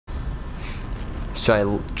Should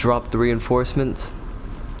I drop the reinforcements?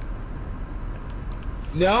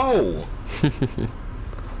 No.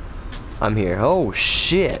 I'm here. Oh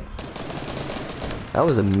shit. That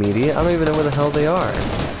was immediate. I don't even know where the hell they are.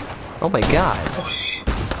 Oh my god.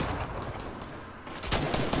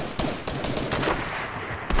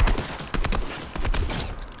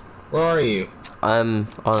 Where are you? I'm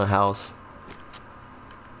on a house.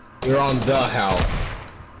 You're on the house.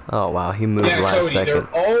 Oh wow, he moved Yeah, last Cody, second.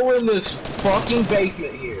 they're all in this fucking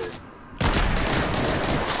basement here.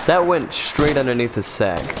 That went straight underneath the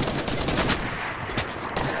sack.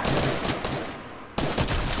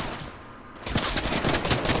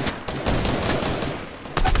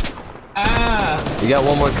 Ah! You got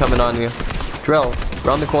one more coming on you. Drill,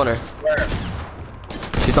 around the corner. Where?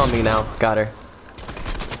 She's on me now. Got her.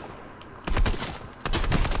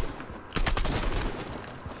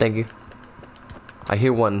 Thank you. I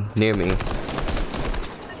hear one near me.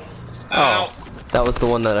 Ow. Oh, that was the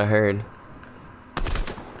one that I heard.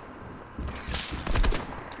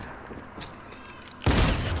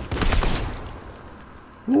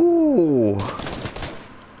 Ooh.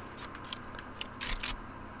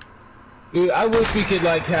 Dude, I wish we could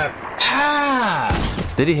like have.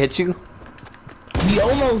 Ah! Did he hit you? He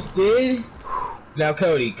almost did. Now,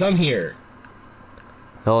 Cody, come here.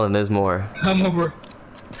 Hold on, there's more. Come over.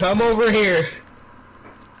 Come over here.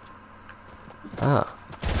 Ah.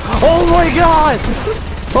 Oh my god!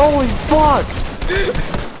 Holy fuck!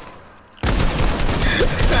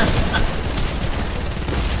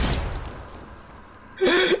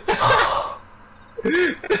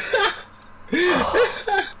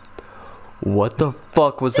 What the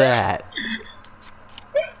fuck was that?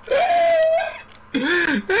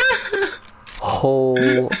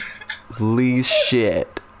 Holy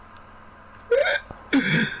shit.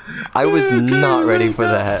 I was not ready for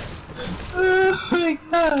that. Oh my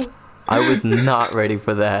god. I was not ready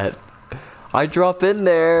for that. I drop in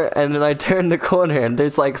there and then I turn the corner and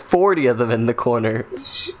there's like 40 of them in the corner.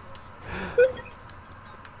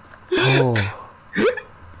 Oh.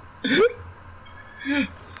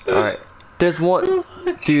 Alright. There's one.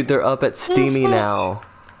 Dude, they're up at Steamy now.